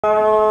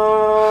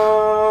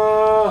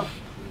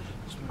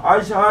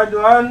أشهد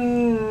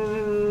أن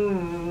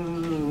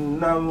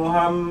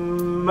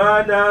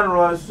محمدا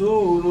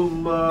رسول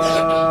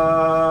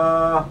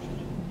الله.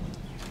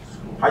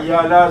 حي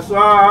على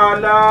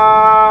الصلاة،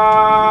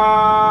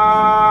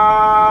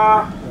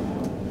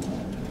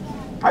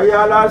 حي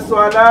على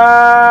الصلاة،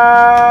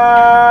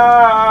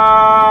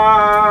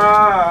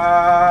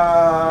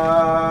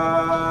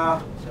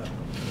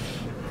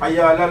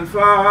 حي على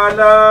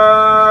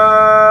الفلاح،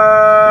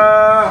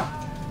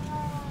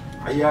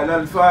 حي على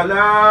الفلاح.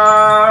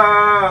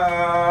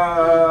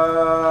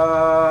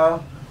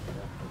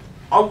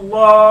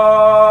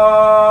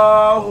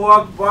 الله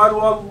أكبر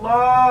والله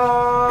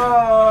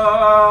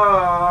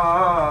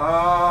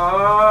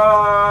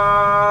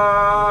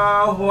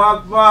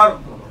أكبر.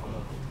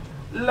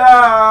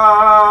 لا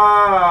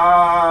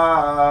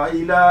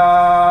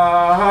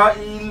إله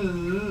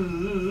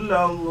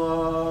إلا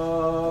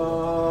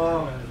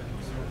الله.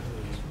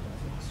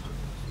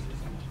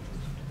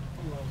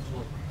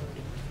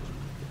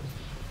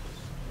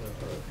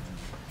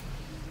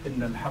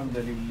 إن الحمد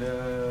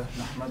لله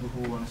نحمده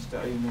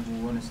ونستعينه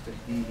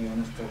ونستهديه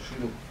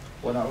ونسترشده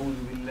ونعوذ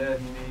بالله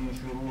من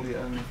شرور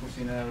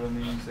أنفسنا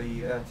ومن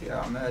سيئات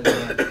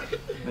أعمالنا.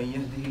 من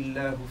يهده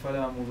الله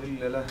فلا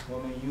مضل له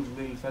ومن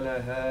يضلل فلا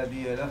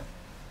هادي له.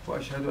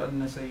 وأشهد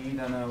أن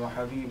سيدنا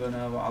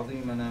وحبيبنا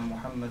وعظيمنا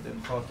محمدا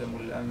خاتم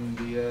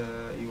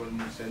الأنبياء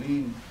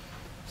والمرسلين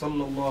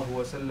صلى الله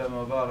وسلم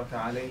وبارك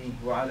عليه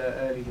وعلى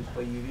آله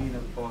الطيبين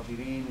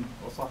الطاهرين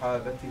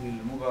وصحابته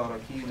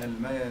المباركين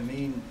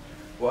الميامين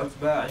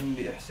وأتباع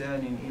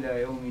بإحسان إلى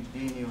يوم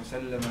الدين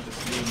وسلم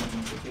تسليما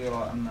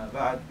كثيرا. أما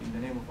بعد. In the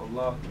name of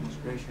Allah, the most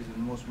gracious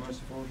and most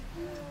merciful,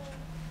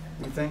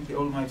 we thank the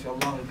Almighty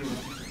Allah who gave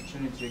us this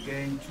opportunity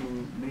again to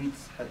meet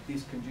at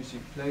this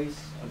conducive place.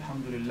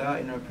 Alhamdulillah.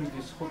 In our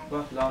previous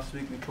khutbah last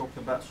week we talked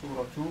about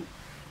Surah 2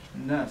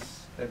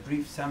 Nas, a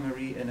brief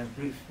summary and a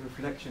brief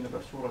reflection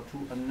about Surah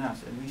 2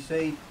 An-Nas, and we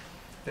say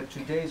that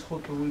today's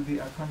khutbah will be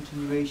a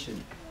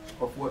continuation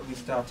of what we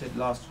started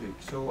last week.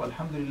 So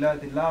Alhamdulillah,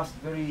 the last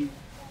very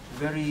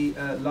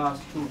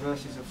last two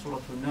verses of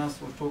Surah An-Nas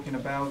were talking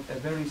about a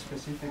very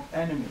specific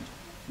enemy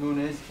known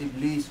as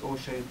Iblis or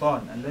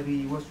Shaitan,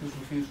 الذي يوسوس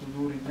في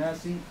صدور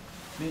الناس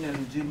من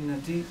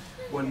الجنة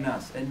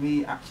والناس. And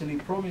we actually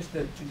promised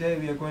that today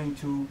we are going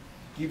to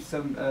give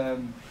some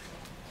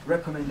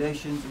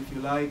recommendations, if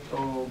you like,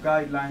 or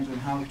guidelines on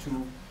how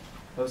to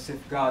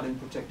safeguard and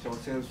protect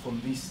ourselves from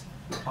this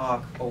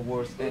arch or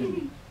worst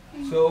enemy.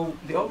 So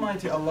the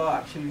Almighty Allah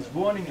actually is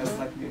warning us,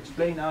 like we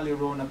explained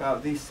earlier on,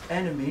 about this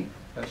enemy,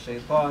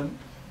 Shaitan,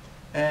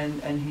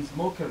 and his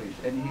mockery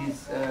and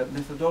his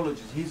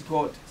methodologies. He's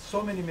got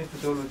so many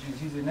methodologies.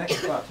 He's an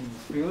expert in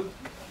his field.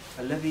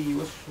 الذي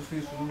يوسوس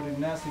في صدور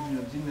الناس من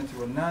الجنة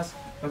والناس.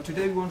 But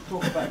today we want to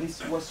talk about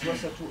this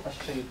waswasatu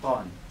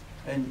ash-shaytan,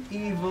 an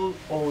evil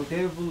or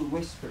devil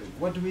whispering.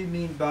 What do we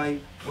mean by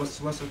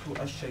waswasatu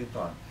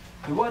ash-shaytan?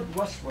 The word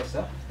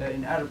waswasa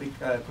in Arabic,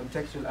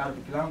 contextual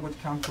Arabic language,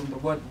 comes from the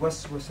word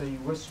waswasa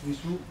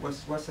yuwaswisu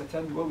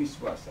waswasatan wa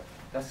wiswasa.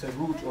 That's the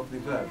root of the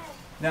verb.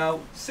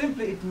 Now,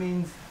 simply it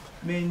means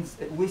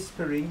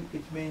whispering.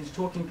 It means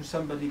talking to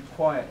somebody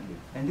quietly,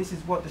 and this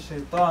is what the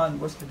shaitan,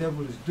 what the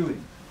devil is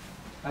doing.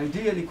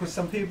 Ideally, because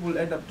some people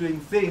end up doing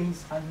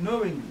things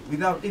unknowingly,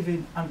 without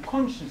even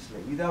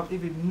unconsciously, without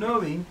even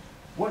knowing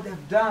what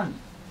they've done.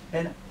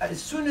 And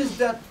as soon as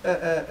that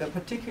a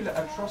particular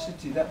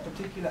atrocity, that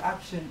particular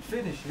action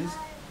finishes,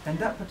 and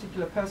that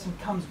particular person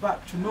comes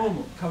back to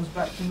normal, comes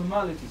back to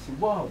normality, say,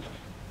 wow,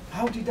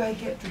 how did I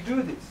get to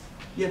do this?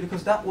 Yeah,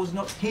 because that was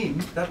not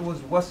him, that was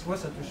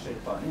waswasatu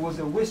shaitan. It was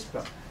a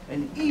whisper,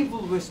 an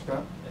evil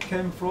whisper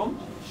came from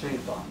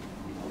shaitan.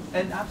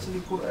 And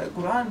actually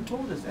Quran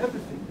told us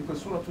everything,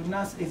 because Surah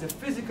An-Nas is a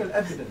physical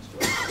evidence to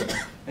us.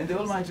 And the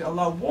Almighty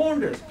Allah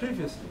warned us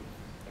previously.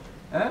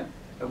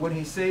 When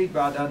he said,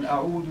 بعد أن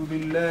أعوذ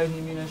بالله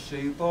من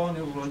الشيطان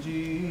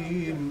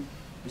الرجيم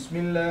بسم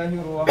الله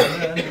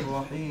الرحمن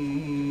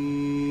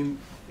الرحيم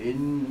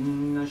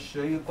إن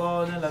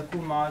الشيطان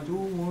لكم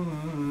عدو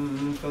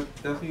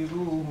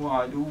فاتخذوه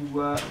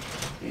عدوا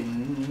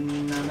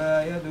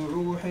إنما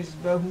يدعو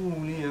حزبه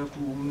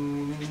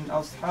ليكونوا من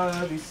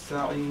أصحاب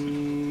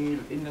السعير.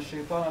 إن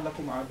الشيطان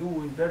لكم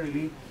عدو.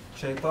 Verily,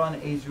 Shaitan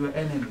is your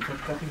enemy.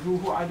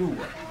 فاتخذوه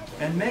عدوا.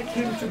 And make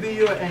him to be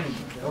your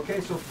enemy. Okay,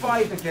 so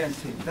fight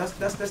against him.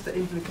 That's the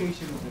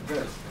implication of the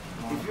verse.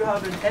 If you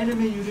have an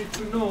enemy, you need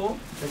to know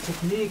the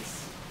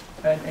techniques,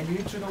 and you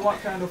need to know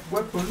what kind of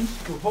weapons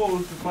to hold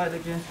to fight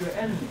against your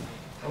enemy.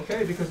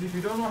 Okay, because if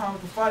you don't know how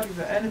to fight with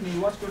the enemy,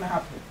 what's going to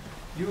happen?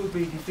 You will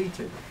be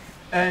defeated.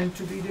 And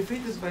to be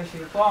defeated by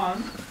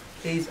Shaitan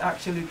is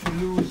actually to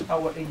lose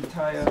our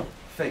entire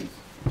faith.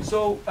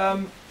 So,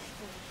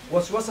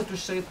 waswasatu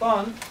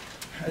shaitan,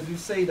 as we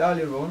said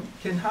earlier on,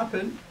 can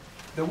happen.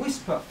 The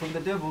whisper from the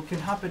devil can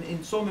happen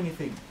in so many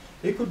things.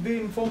 It could be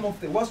in form of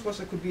the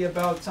waswasa, could be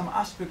about some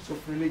aspects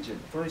of religion.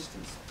 For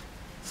instance,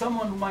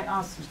 someone who might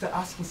start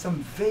asking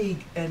some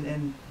vague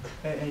and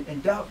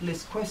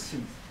doubtless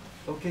questions.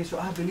 okay, so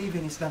I believe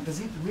in Islam. Does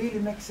it really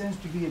make sense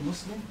to be a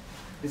Muslim?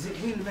 Does it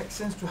really make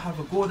sense to have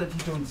a God that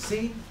you don't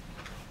see?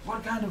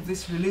 What kind of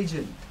this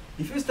religion?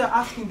 If you start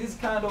asking this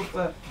kind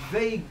of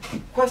vague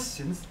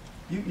questions,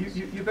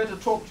 you better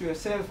talk to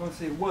yourself and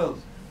say, well,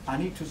 I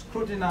need to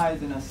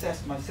scrutinize and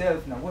assess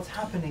myself now. What's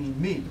happening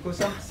in me?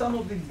 Because some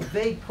of these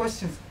vague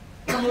questions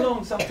come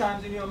along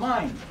sometimes in your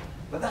mind.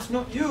 But that's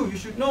not you. You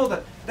should know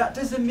that. That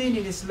doesn't mean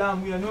in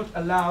Islam we are not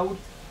allowed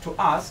to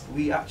ask.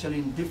 We actually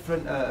in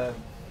different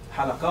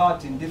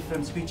halaqat, in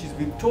different speeches,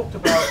 we've talked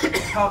about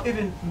how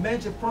even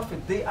major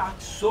prophets, they ask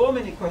so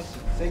many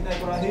questions. Sayyidina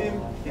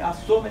Ibrahim, he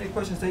asked so many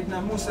questions.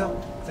 Sayyidina Musa,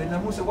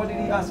 what did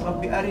he ask?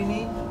 Rabbi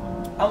arini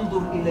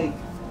andur ilayk.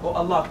 Oh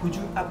Allah, could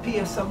you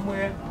appear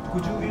somewhere?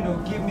 Could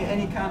you, give me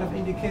any kind of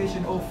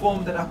indication or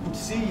form that I could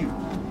see you?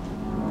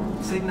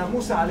 Sayyidina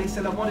Musa alayhi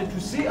salam wanted to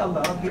see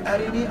Allah. Rabbi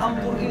arini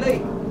andur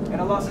ilayk.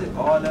 And Allah said,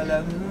 qala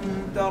lan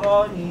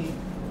tarani.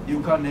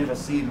 You can never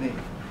see me.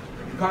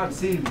 Can't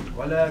see me.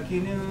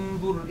 ولكن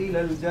انظر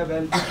إلى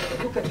الجبل.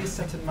 Look at this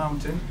certain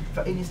mountain.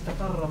 فإن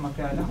استقر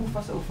مكانه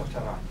فسوف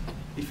تراني.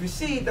 If you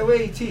see it the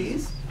way it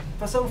is,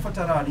 فسوف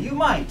تراني. You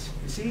might.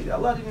 You see,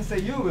 Allah didn't say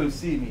you will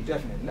see me,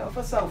 definitely. No,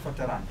 فسوف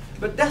تراني.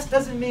 But that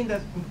doesn't mean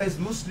that as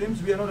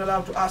Muslims we are not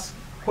allowed to ask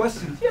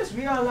questions. Yes,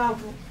 we are allowed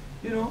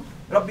to,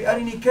 ربي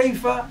أرني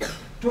كيف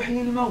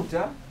تحيي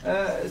الموتى.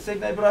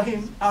 Sayyidina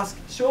Ibrahim asked,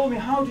 show me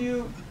how do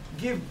you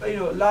give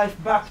life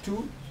back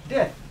to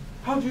death.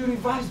 How do you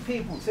revive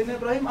people? Sayyidina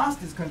Ibrahim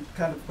asked this kind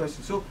of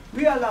question. So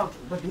we are allowed,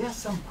 but there are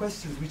some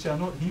questions which are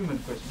not human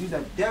questions. These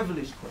are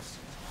devilish questions.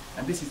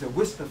 And this is a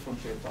whisper from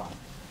Shaitan.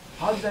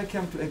 How did I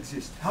come to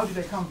exist? How did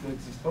I come to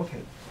exist?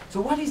 Okay.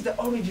 So what is the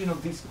origin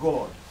of this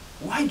God?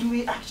 Why do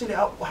we actually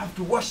have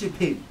to worship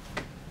Him?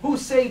 Who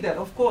say that?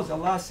 Of course,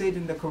 Allah said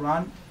in the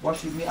Quran,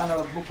 worship me, ana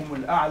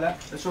rabbukum al-a'la.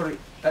 Sorry,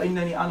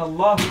 innani ana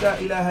Allah, la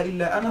ilaha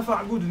illa ana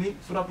fa'budni,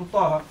 Surah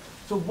Al-Taha.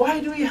 So why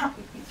do we have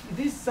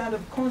this kind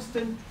of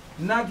constant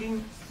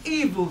nagging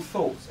evil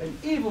thoughts and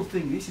evil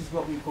things? This is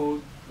what we call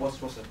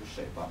waswasatu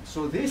shaitan.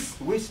 So this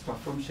whisper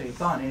from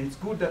shaitan, and it's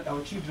good that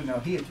our children are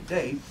here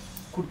today,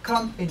 could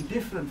come in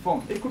different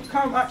forms. It could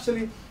come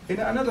actually in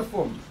another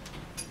form.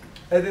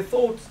 The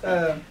thoughts,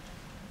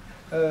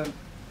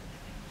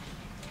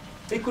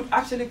 it could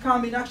actually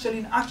come in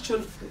actual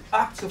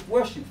acts of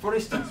worship. For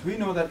instance, we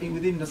know that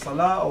within the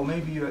salah, or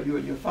maybe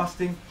you're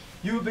fasting,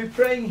 you'll be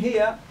praying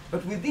here,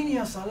 but within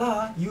your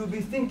salah, you'll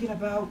be thinking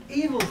about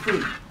evil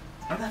things.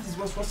 And that is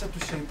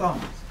waswasatu shaitan.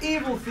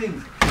 Evil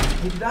things.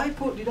 Did I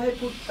put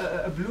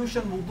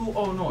ablution wudu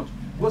or not?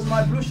 Was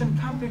my ablution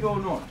complete or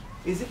not?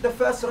 Is it the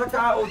first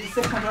rak'ah or the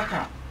second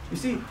rak'ah? You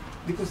see,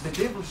 because the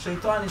devil,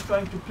 shaitan, is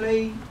trying to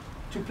play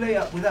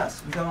up with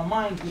us, with our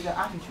mind, with our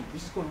attitude.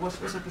 This is called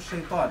waswasatu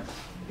shaitan.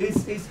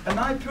 Am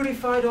I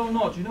purified or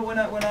not? When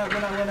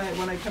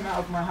I come out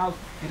of my house,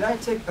 did I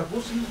take a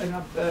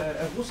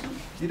ghusl?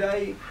 Did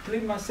I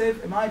clean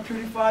myself? Am I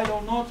purified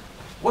or not?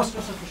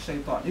 Waswasatu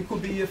shaitan. It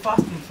could be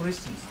fasting, for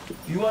instance.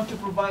 You want to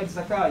provide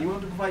zakah, you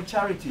want to provide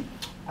charity.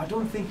 I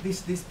don't think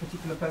this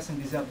particular person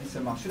deserves this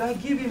amount. Should I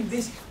give him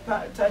this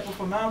type of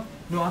amount?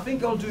 No, I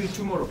think I'll do it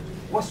tomorrow.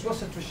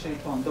 Waswasatu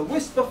shaitan. The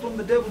whisper from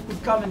the devil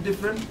could come in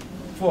different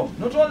form.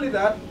 Not only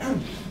that,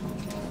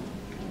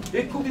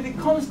 it could be the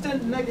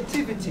constant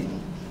negativity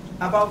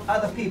about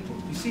other people.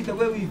 You see, the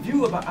way we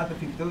view about other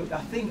people.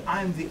 I think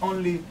I'm the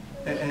only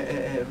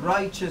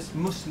righteous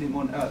Muslim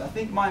on earth. I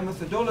think my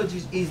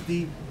methodology is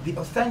the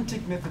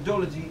authentic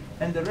methodology,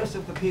 and the rest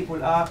of the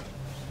people are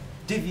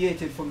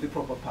deviated from the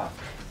proper path.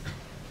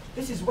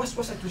 This is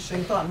waswasatu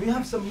shaitan. We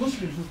have some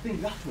Muslims who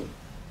think that way.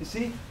 You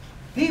see,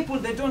 people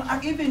they don't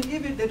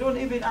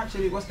even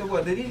actually, what's the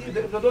word? They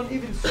don't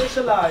even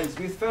socialize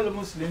with fellow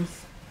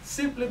Muslims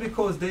simply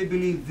because they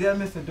believe their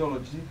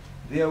methodology,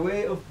 their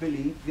way of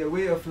belief, their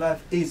way of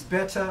life is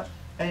better,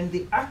 and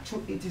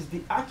it is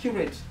the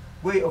accurate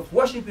way of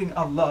worshipping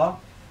Allah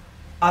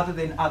other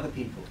than other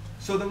people.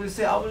 So they will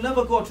say, I will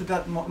never go to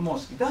that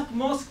mosque. That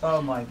mosque,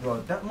 oh my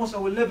God, that mosque I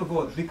will never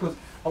go there, because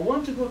I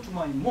want to go to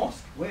my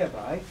mosque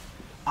whereby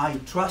I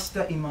trust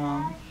the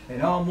Imam.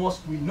 In our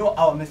mosque we know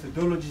our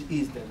methodology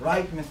is the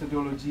right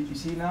methodology. You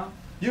see now?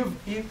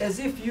 As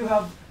if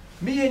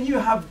me and you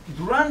have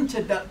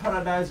granted that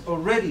paradise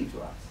already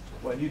to us.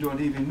 Well, you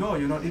don't even know,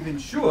 you're not even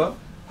sure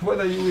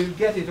whether you will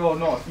get it or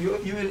not. You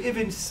will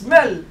even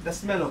smell the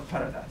smell of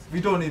paradise. We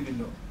don't even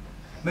know.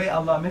 May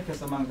Allah make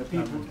us among the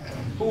people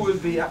who will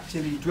be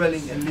actually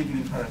dwelling and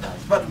living in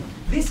paradise. But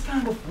this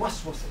kind of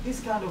waswasa,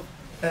 this kind of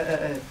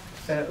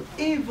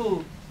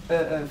evil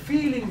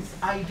feelings,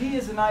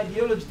 ideas and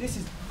ideology, this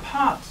is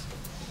part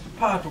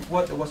of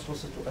what the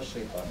waswasa to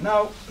shaitan.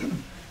 Now,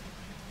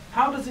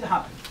 how does it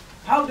happen?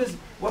 How does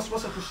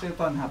waswasa to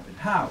shaitan happen?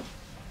 How?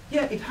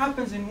 Yeah, it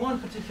happens in one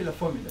particular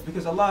formula,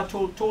 because Allah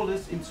told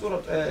us in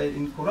Surah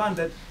in Quran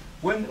that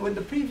when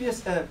the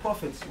previous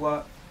prophets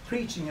were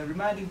preaching and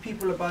reminding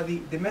people about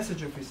the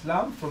message of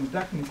Islam from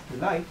darkness to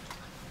light,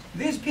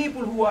 these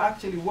people who are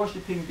actually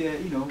worshipping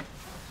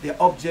their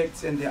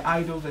objects and their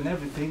idols and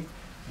everything,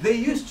 they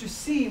used to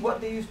see,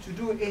 what they used to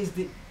do is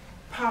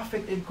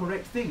perfect and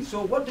correct things.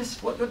 So what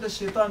does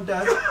shaitan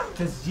does?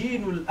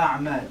 تزيين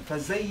الأعمال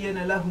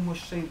فزين لهم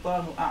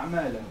الشيطان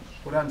أعمالهم.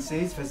 Quran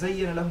says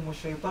فزين لهم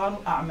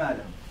الشيطان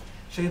أعمالهم.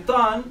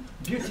 Shaitan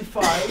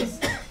beautifies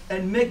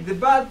and make the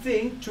bad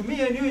thing. To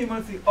me and you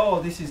might think,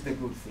 oh, this is the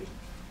good thing.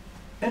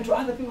 And to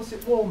other people say,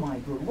 oh my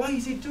God, why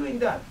is he doing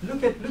that?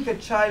 Look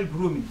at child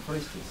grooming, for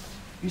instance.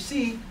 You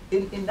see,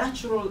 in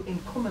natural, in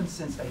common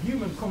sense, a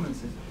human common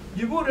sense,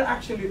 you wouldn't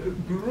actually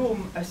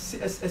groom a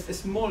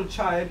small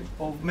child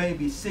of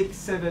maybe 6,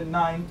 7,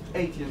 9,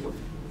 8 years old.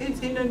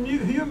 In a new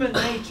human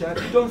nature,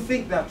 you don't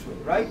think that way,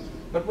 right?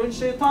 But when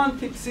shaitan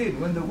kicks in,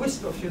 when the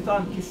whisper of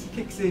shaitan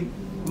kicks in,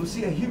 you'll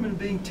see a human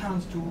being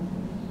turns to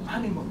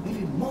animal,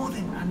 even more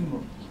than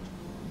animal.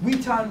 We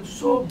turn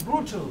so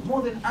brutal,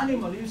 more than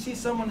animal. You see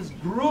someone is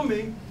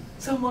grooming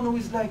someone who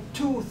is like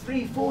 2,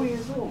 3, 4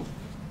 years old.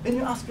 And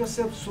you ask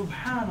yourself,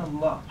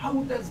 subhanallah,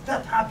 how does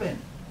that happen?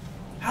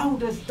 How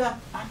does that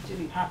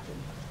actually happen?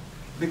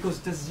 Because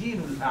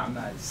tazyeenul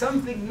a'mal,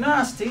 something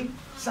nasty,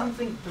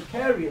 something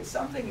precarious,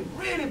 something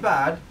really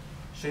bad,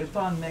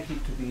 shaitan make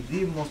it to be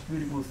the most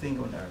beautiful thing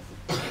on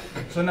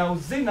earth. So now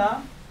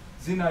zina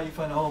you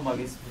find, oh my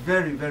God, it's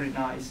very, very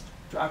nice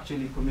to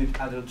actually commit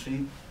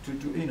adultery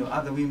to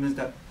other women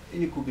that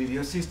it could be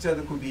your sister,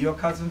 it could be your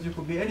cousins, it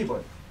could be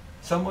anybody.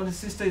 Someone's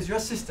sister is your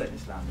sister in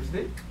Islam, isn't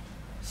it?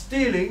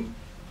 Stealing,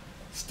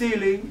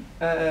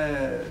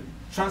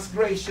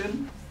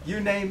 transgression, you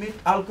name it,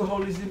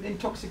 alcoholism,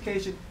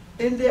 intoxication.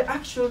 In their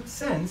actual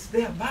sense,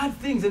 they are bad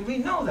things, and we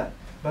know that.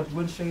 But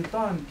when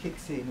shaitan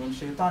kicks in, when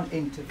shaitan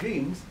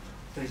intervenes,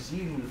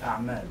 tazyeenul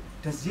a'mal.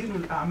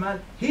 Tazyeenul a'mal,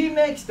 he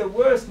makes the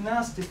worst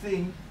nasty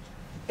thing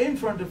in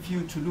front of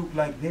you to look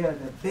like they are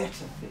the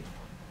better thing.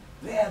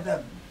 They are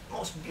the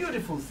most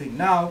beautiful thing.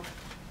 Now,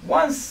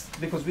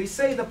 because we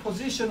say the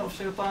position of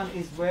shaitan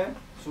is where?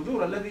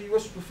 Sudur, alladhi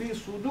yuwaswisu fi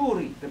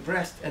suduri, the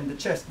breast and the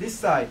chest, this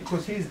side,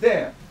 because he's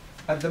there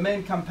at the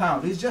main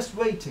compound. He's just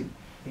waiting.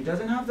 He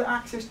doesn't have the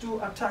access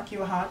to attack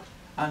your heart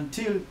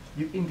until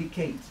you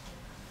indicate.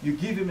 You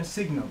give him a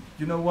signal.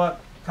 You know what?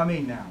 Come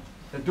in now.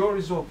 The door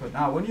is open.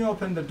 Now, when you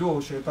open the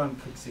door, shaitan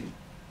kicks in.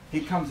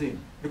 He comes in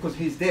because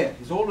he's there.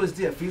 He's always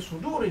there. Fi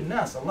suduri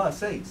nas, Allah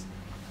says.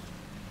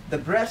 The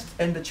breast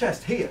and the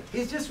chest here.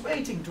 He's just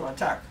waiting to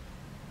attack.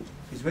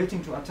 He's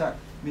waiting to attack.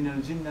 Min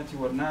al-jinnati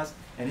wal nas,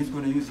 and he's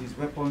going to use his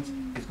weapons.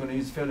 He's going to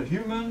use fellow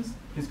humans.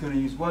 He's going to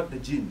use what? The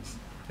jinns.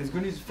 He's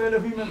going to use fellow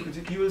humans.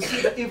 You will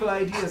see the evil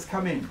ideas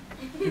come in.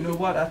 You know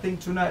what? I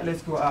think tonight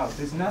let's go out.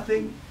 There's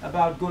nothing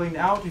about going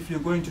out if you're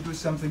going to do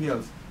something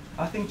else.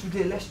 I think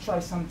today let's try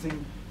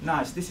something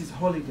nice. This is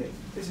holiday.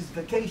 This is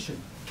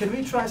vacation. Can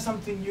we try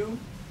something new?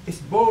 It's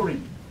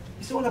boring.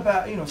 It's all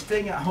about,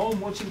 staying at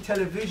home, watching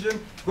television,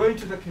 going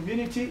to the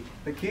community,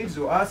 the kids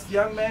or us,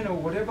 young men or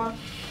whatever.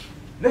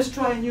 Let's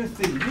try a new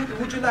thing.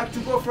 Would you like to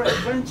go for an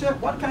adventure?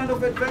 What kind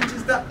of adventure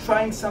is that?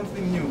 Trying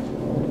something new.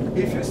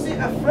 If you see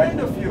a friend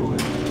of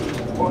yours,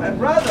 or a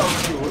brother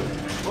of yours,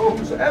 or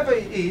whosoever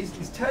it is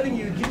telling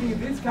you, giving you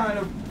this kind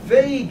of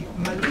vague,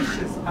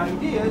 malicious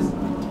ideas,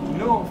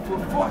 know for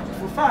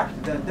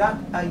fact that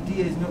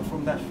idea is not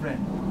from that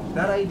friend.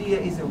 That idea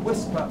is a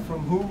whisper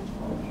from who?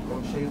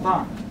 From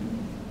shaitan.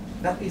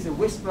 That is a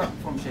whisper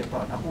from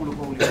shaitan. أقول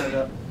قولي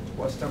هذا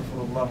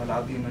وأستغفر الله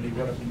العظيم لي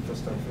ولكم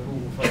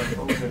فاستغفروه فيا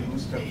فوز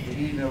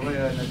المستغفرين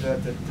ويا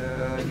نجاة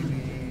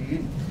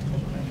التائبين.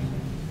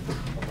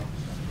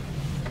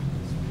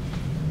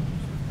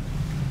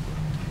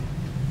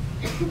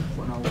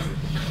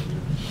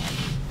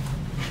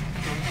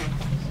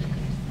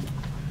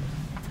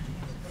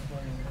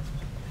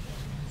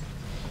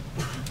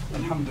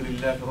 الحمد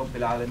لله رب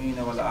العالمين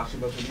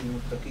والعاقبة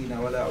للمتقين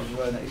ولا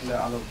عدوان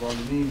إلا على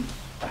الظالمين.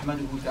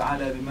 أحمده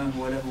تعالى بما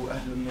هو له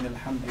أهل من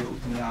الحمد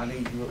وأثني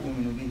عليه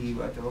وأؤمن به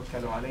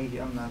وأتوكل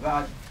عليه أما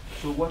بعد.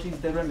 So what is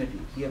the remedy?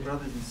 Dear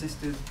brothers and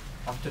sisters,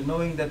 after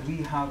knowing that we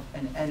have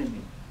an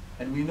enemy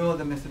and we know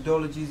the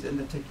methodologies and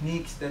the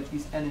techniques that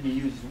this enemy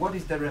uses, what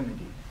is the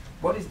remedy?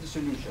 What is the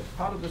solution?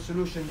 Part of the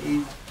solution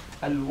is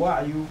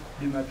الوعي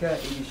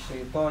بمكائد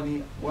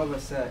الشيطان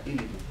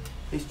ووسائله,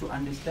 is to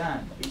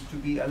understand, is to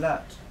be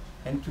alert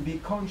and to be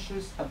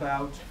conscious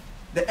about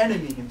the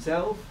enemy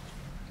himself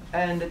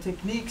and the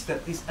techniques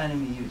that this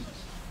enemy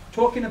uses.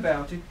 Talking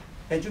about it,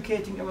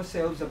 educating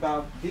ourselves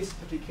about this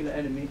particular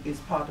enemy is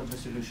part of the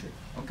solution.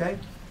 Okay?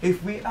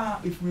 If we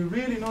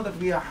really know that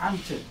we are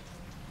hunted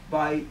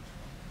by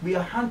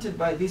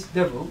this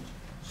devil,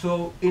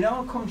 so in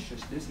our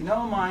consciousness, in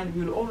our mind,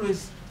 we will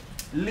always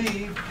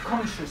live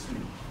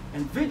consciously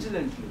and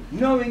vigilantly,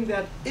 knowing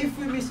that if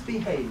we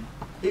misbehave,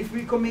 if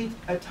we commit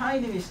a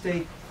tiny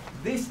mistake,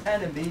 this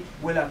enemy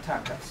will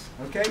attack us.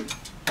 Okay?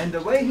 And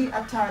the way he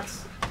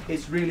attacks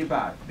is really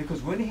bad,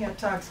 because when he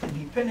attacks and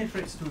he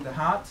penetrates through the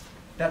heart,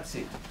 that's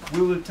it.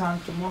 We will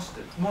turn to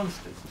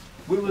monsters.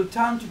 We will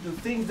turn to do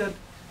things that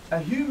a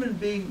human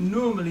being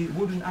normally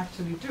wouldn't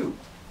actually do.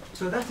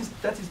 So that is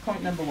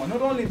point number one.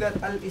 Not only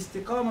that,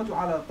 al-istiqamatu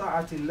ala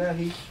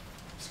ta'atillahi,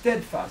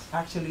 steadfast,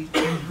 actually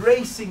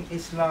embracing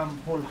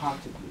Islam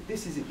wholeheartedly.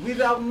 This is it,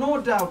 without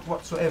no doubt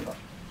whatsoever.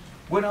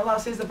 When Allah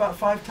says about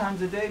 5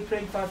 times a day,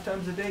 praying 5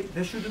 times a day,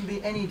 there shouldn't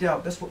be any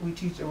doubt. That's what we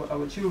teach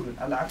our children.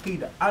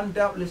 Al-Aqidah,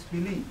 undoubtless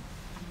belief.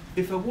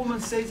 If a woman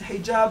says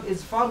hijab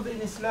is fard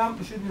in Islam,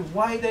 it should be,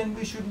 why then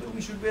we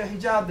should wear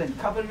hijab then,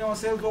 covering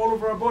ourselves all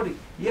over our body?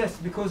 Yes,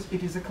 because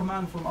it is a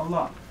command from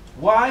Allah.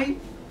 Why?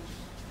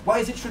 Why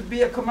is it should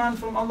be a command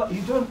from Allah?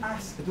 You don't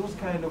ask those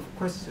kind of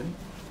questions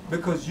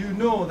because you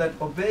know that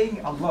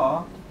obeying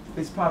Allah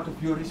is part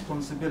of your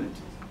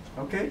responsibility.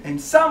 Okay? And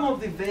some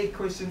of the vague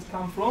questions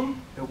come from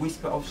the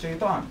whisper of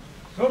shaitan.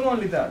 Not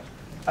only that,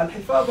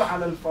 al-hifadhu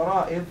ala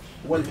al-fara'id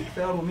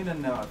wal-iktharu min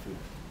al-nawafil.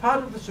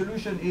 Part of the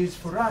solution is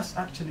for us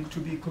actually to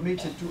be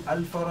committed to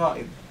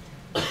al-fara'id.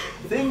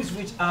 Things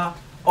which are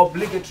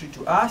obligatory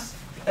to us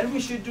and we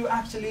should do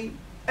actually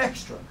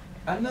extra.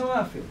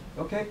 Al-nawafil.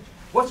 Okay?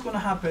 What's going to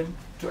happen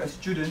to a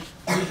student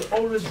who is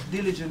always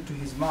diligent to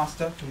his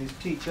master, to his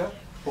teacher,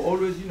 who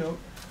always,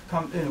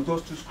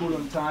 goes to school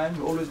on time,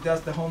 he always does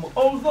the homework,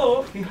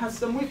 although he has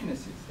some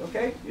weaknesses,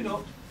 okay?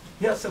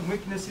 He has some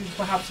weaknesses,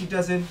 perhaps he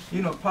doesn't,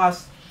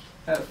 pass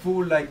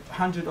full like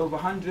 100 over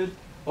 100,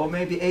 or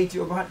maybe 80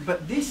 over 100,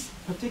 but this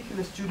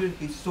particular student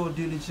is so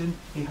diligent,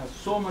 he has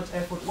so much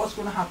effort. What's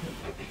going to happen?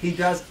 He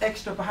does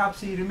extra, perhaps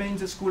he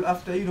remains at school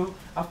after,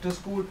 after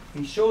school,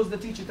 he shows the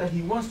teacher that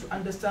he wants to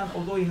understand,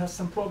 although he has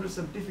some problems,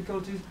 some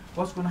difficulties.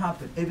 What's going to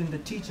happen? Even the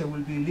teacher will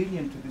be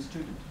lenient to the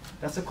student.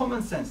 That's a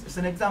common sense, it's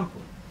an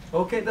example.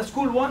 Okay, the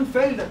school won't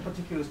fail that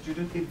particular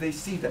student if they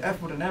see the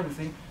effort and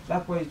everything.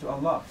 Likewise to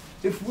Allah.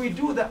 If we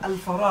do the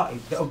al-fara'id,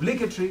 the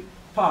obligatory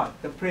part,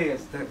 the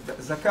prayers, the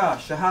zakah,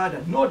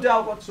 shahada, no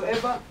doubt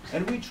whatsoever,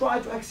 and we try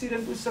to exceed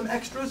it with some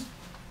extras,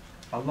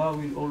 Allah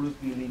will always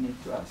be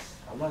lenient to us.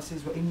 Allah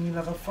says, وَإِنِّي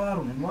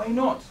لَغَفَّارٌ, and why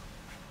not?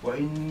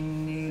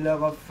 وَإِنِّي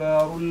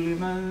لَغَفَّارٌ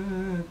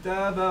لِمَنْ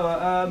تَابَ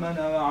وَآمَنَ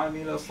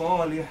وَعَمِلَ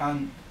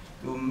صَالِحًا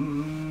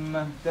ثُمَّ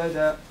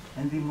اهْتَدَى.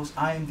 And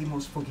I am the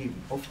most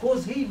forgiving. Of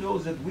course, He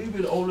knows that we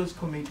will always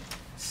commit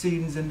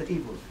sins and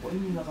evil.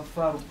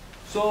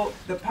 So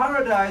the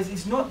paradise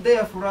is not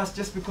there for us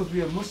just because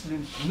we are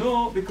Muslims.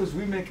 No, because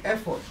we make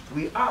effort.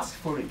 We ask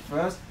for it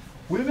first.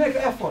 We make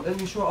effort, and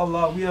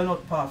inshallah we are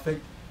not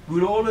perfect.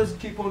 We'll always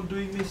keep on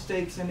doing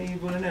mistakes and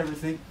evil and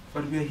everything,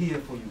 but we are here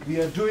for you. We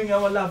are doing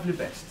our lovely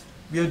best.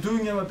 We are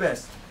doing our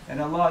best,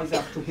 and Allah is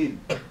up to Him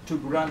to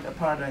grant a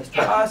paradise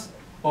to us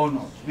or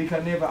not. We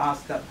can never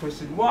ask that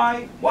question.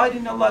 Why? Why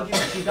didn't Allah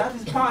give it to you? That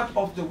is part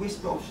of the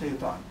whisper of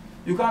shaitan.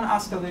 You can't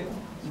ask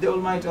the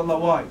Almighty Allah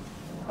why.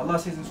 Allah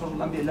says in Surah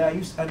Al-Anbiya, لا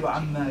يسأل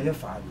عما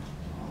يفعل.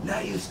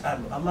 لا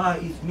يسأل. Allah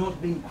is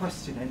not being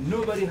questioned, and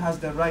nobody has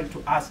the right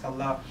to ask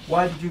Allah,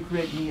 why did you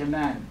create me a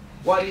man?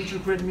 Why did you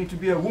create me to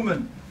be a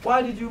woman?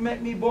 Why did you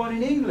make me born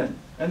in England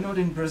and not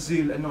in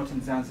Brazil and not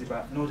in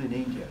Zanzibar, not in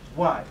India?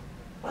 Why?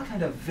 What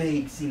kind of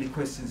vague, silly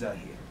questions are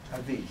here?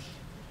 Are these?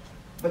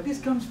 But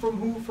this comes from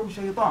who? From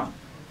shaitan.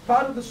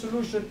 Part of the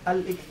solution,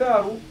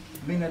 al-iktharu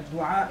min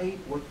al-du'a'i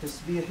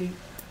wal-tasbihi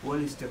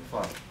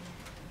wal-istighfar.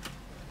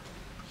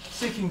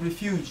 Seeking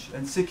refuge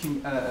and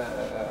seeking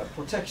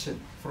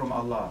protection from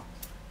Allah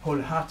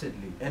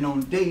wholeheartedly and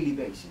on daily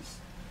basis.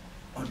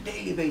 On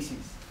daily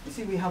basis. You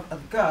see, we have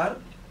adhkar,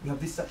 we have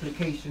these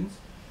supplications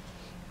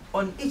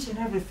on each and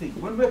everything.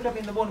 When we wake up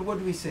in the morning, what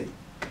do we say?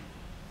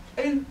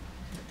 In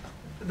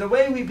the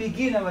way we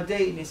begin our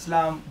day in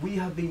Islam, we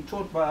have been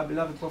taught by our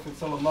beloved Prophet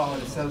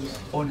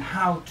ﷺ on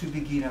how to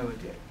begin our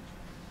day,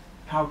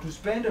 how to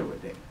spend our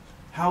day,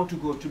 how to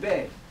go to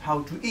bed,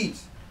 how to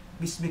eat.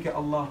 Bismika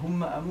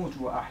Allahumma amutu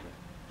wa ahya.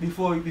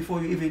 Before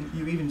you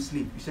even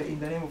sleep, you say, in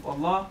the name of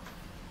Allah,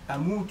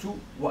 amutu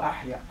wa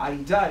ahya. I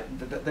die.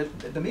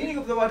 The meaning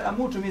of the word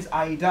amutu means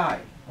I die.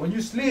 When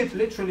you sleep,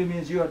 literally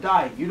means you are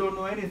dying. You don't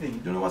know anything. You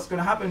don't know what's going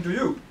to happen to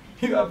you.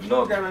 You have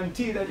no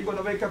guarantee that you're going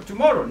to wake up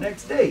tomorrow,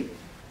 next day.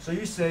 So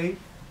you say,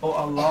 oh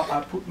Allah, I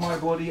put my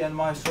body and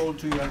my soul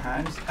to your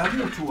hands.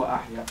 Amutu wa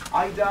ahya.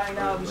 I die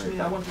now, which means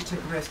I want to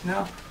take rest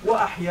now.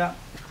 Wa ahya.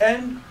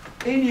 And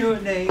in your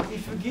name,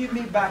 if you give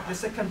me back the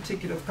second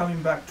ticket of coming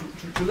back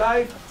to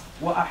life,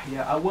 wa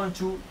ahya. I want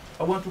to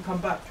come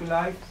back to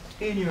life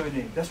in your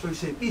name. That's why you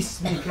say,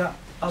 Bismika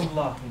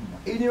Allahumma.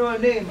 In your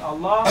name,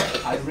 Allah,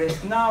 I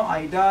rest now,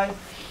 I die,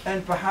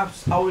 and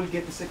perhaps I will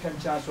get the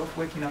second chance of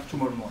waking up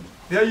tomorrow morning.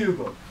 There you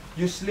go.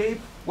 You sleep,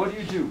 what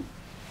do?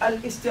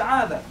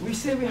 Al-isti'adha. We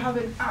say we have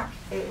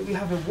we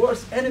have a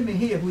worse enemy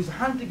here who is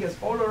hunting us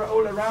all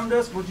around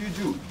us. What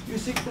do? You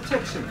seek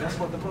protection. That's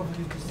what the Prophet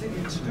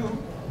used to do.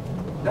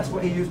 That's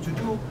what he used to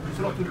do.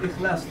 Surah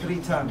Al-Ikhlas 3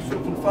 times,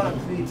 Surah Al-Falaq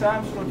 3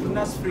 times, Surah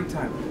Al-Nas 3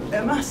 times.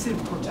 A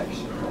massive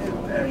protection, a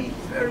very,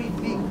 very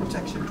big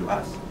protection to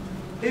us.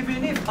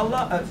 Even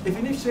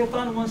if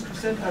Shaitan wants to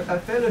send a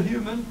fellow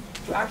human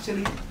to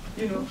actually,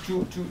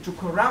 to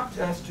corrupt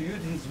us, to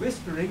use his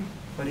whispering,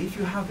 but if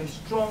you have a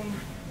strong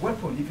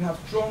weapon, if you have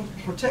strong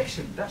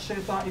protection, that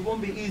Shaitan, it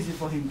won't be easy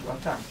for him to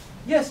attack.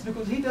 Yes,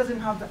 because he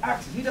doesn't have the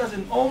access, he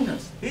doesn't own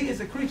us, he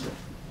is a creature.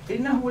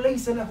 إِنَّهُ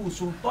لَيْسَ لَهُ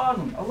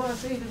سُلْطَانٌ. Allah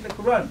says in the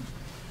Quran,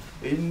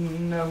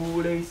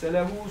 إِنَّهُ لَيْسَ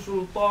لَهُ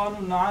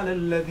سُلْطَانٌ عَلَى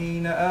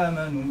الَّذِينَ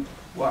آمَنُوا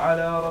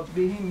وَعَلَى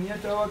رَبِّهِمْ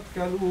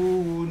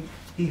يَتَوَكَّلُونَ.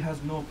 He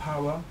has no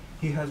power,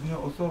 he has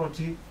no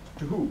authority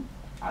to who?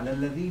 على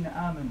الذين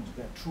آمنوا,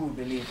 the true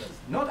believers.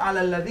 Not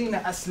على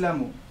الذين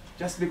أسلموا.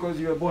 Just because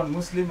you were born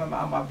Muslim, I'm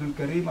Abdul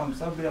Karim, I'm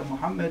Sabri, I'm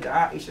Mohammed,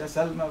 Aisha,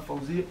 Salma,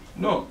 Fawzi.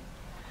 No.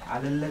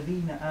 على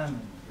الذين آمنوا.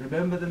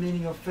 Remember the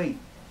meaning of faith.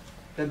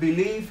 The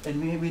belief,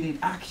 and we need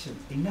action.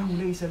 إنه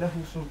ليس له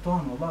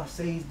سلطان. Allah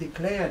says,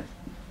 declared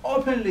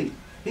openly.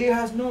 He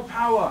has no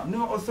power,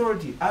 no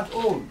authority at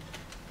all.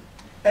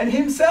 And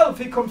himself,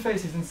 he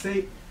confesses and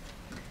say,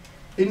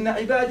 Inna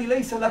ibadi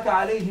laysa laka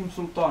alayhim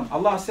sultan.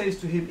 Allah says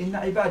to him,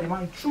 Inna ibadi,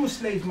 my true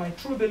slaves, my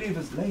true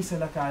believers, laysa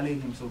laka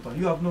alayhim sultan.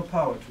 You have no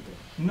power to them.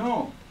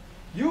 No.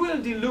 You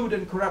will delude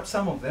and corrupt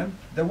some of them.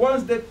 The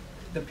ones that,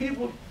 the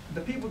people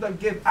that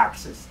give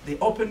access, they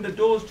open the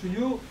doors to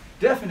you,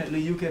 definitely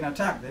you can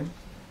attack them.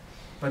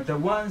 But the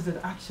ones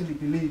that actually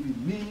believe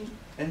in me,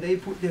 and they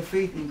put their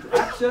faith into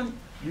action,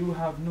 you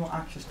have no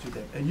access to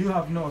them, and you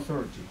have no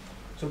authority.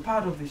 So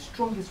part of the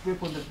strongest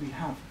weapon that we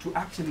have to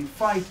actually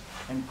fight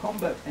and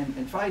combat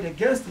and fight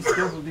against this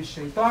devil, this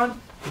shaitan,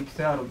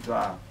 ikthar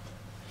al-du'a,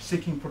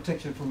 seeking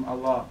protection from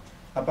Allah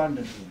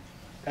abundantly.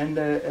 And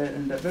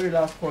the very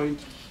last point,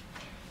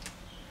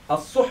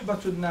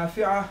 al-suhbatu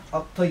al-nafi'ah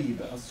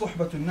al-tayyiba.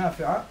 Al-suhbatu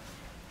al-nafi'ah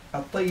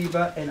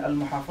al-tayyiba and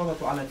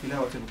al-muhafadhatu ala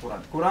tilawati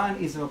al-Quran. Quran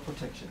is our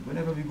protection.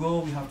 Whenever we go,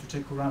 we have to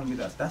take Quran with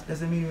us. That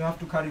doesn't mean you have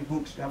to carry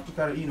books, you have to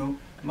carry,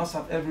 must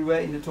have everywhere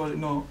in the toilet.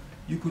 No.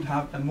 You could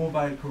have a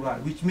mobile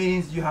Quran, which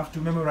means you have to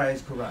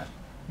memorize Quran.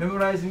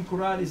 Memorizing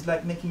Quran is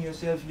like making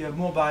yourself your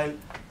mobile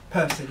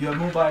person, your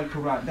mobile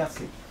Quran. That's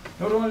it.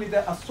 Not only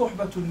that,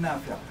 as-suhbatul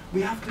nafi'ah.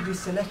 We have to be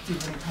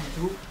selective when it comes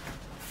to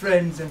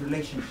friends and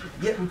relationships.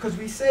 Yeah, because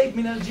we say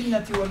min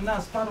al-jinnati wal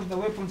nas, part of the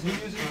weapons he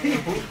uses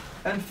people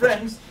and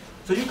friends.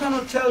 So you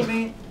cannot tell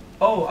me,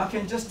 oh, I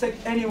can just take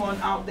anyone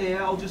out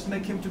there, I'll just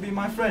make him to be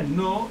my friend.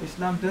 No,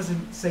 Islam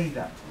doesn't say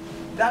that.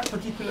 That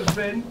particular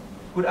friend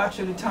would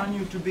actually turn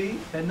you to be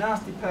a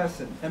nasty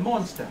person, a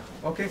monster,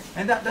 okay?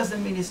 And that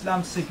doesn't mean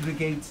Islam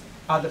segregates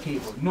other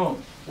people. No,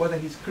 whether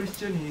he's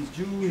Christian, he's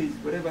Jew, he's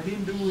whatever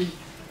Hindu,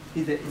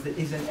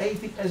 he's an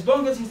atheist, as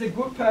long as he's a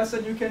good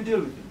person, you can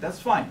deal with it,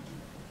 that's fine.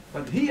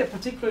 But here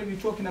particularly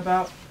we're talking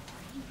about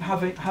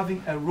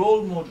having a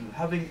role model,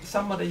 having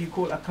somebody you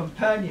call a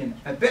companion,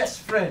 a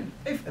best friend.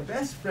 If a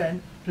best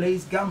friend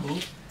plays gamble,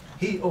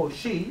 he or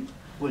she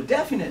will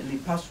definitely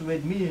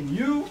persuade me and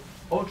you,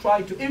 or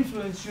try to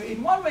influence you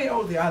in one way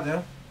or the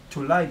other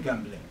to like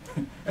gambling.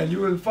 And you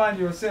will find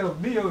yourself,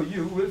 me or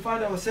you, will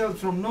find ourselves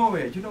from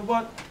nowhere. You know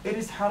what? It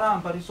is haram,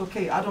 but it's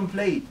okay. I don't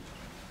play it.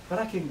 But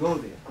I can go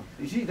there.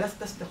 You see, that's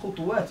the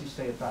khutuwat you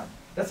say about.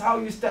 That's how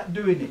you start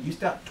doing it. You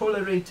start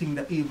tolerating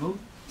the evil,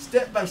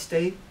 step by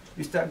step.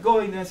 You start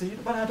going there and say,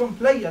 but I don't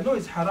play. I know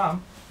it's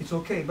haram. It's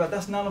okay, but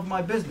that's none of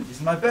my business. It's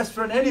my best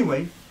friend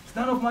anyway. It's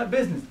none of my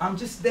business. I'm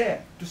just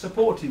there to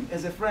support him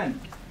as a friend.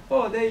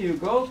 Oh, there you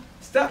go.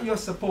 Start your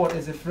support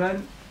as a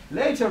friend.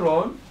 Later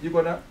on, you're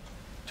going to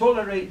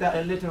tolerate that,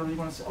 and later on you're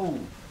going to say, oh,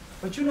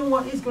 but you know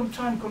what? He's going to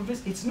try and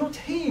convince. It's not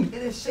him.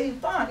 It is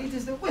shaitan. It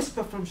is the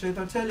whisper from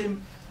shaitan. Tell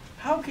him,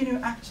 how can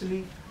you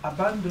actually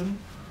abandon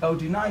or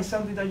deny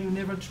something that you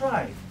never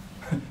tried?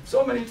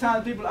 So many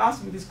times people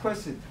ask me this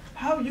question.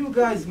 How you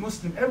guys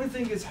Muslim,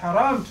 everything is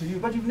haram to you,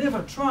 but you've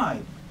never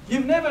tried.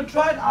 You've never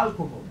tried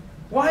alcohol.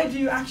 Why do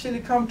you actually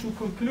come to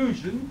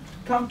conclusion,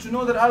 come to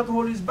know that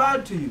alcohol is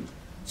bad to you?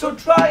 So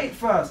try it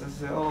first. I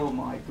say, oh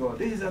my God,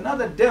 this is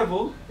another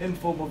devil in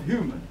form of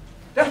human.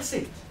 That's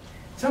it.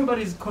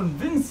 Somebody is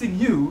convincing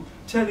you,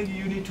 telling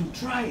you you need to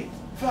try it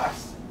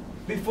first,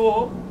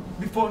 before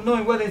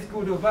knowing whether it's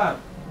good or bad.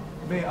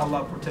 May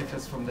Allah protect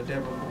us from the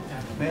devil.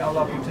 May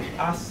Allah protect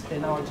us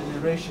and our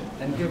generation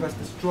and give us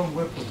the strong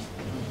weapons.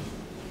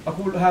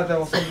 أقول هذا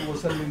وصلوا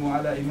وسلموا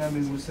على إمام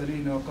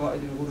المرسلين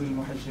وقائد الغر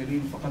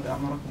المحجلين فقد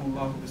أمركم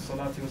الله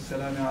بالصلاة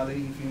والسلام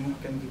عليه في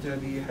محكم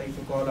كتابه حيث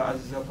قال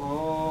عز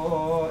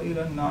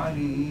قائلا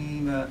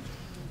عليما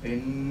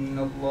إن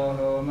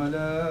الله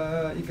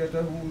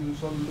وملائكته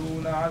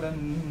يصلون على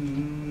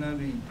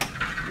النبي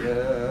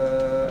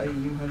يا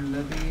أيها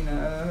الذين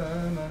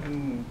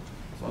آمنوا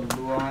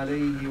صلوا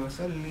عليه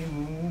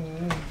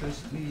وسلموا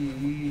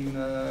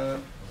تسليما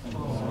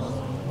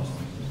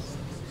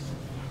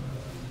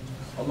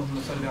اللهم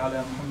صل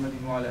على محمد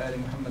وعلى آل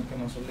محمد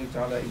كما صليت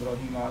على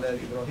إبراهيم وعلى آل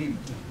إبراهيم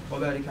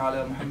وبارك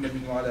على محمد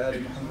وعلى آل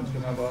محمد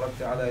كما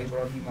باركت على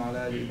إبراهيم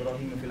وعلى آل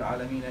إبراهيم في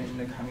العالمين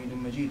إنك حميد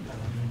مجيد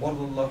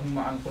وارض اللهم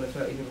عن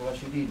خلفائه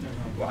الراشدين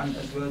وعن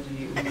أزواجه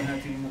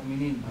أمهات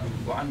المؤمنين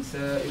وعن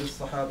سائر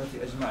الصحابة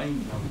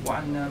أجمعين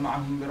وعنا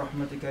معهم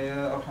برحمتك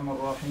يا أرحم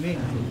الراحمين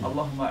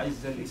اللهم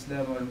أعز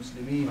الإسلام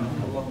والمسلمين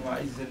اللهم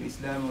أعز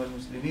الإسلام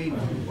والمسلمين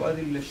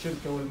وأذل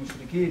الشرك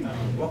والمشركين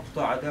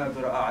واقطع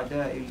دابر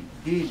أعداء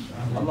الدين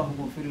اللهم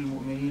اغفر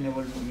المؤمنين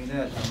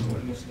والمؤمنات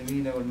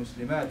والمسلمين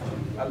والمسلمات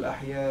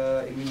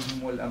الأحياء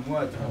منهم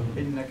والأموات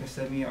إنك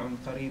سميع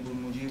قريب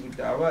مجيب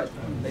الدعوات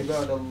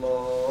عباد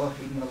الله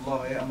إن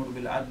الله يأمر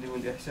بالعدل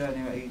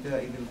والإحسان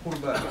وإيتاء ذي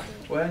القربى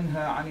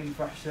وينهى عن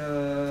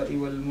الفحشاء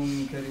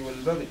والمنكر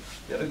والبغي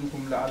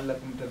يعظكم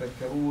لعلكم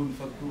تذكرون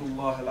فاذكروا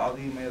الله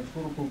العظيم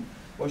يذكركم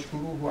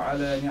واشكروه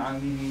على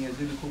نعمه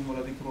يزدكم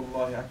ولذكر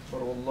الله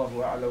أكبر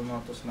والله أعلم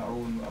ما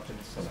تصنعون وأقم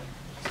الصلاة.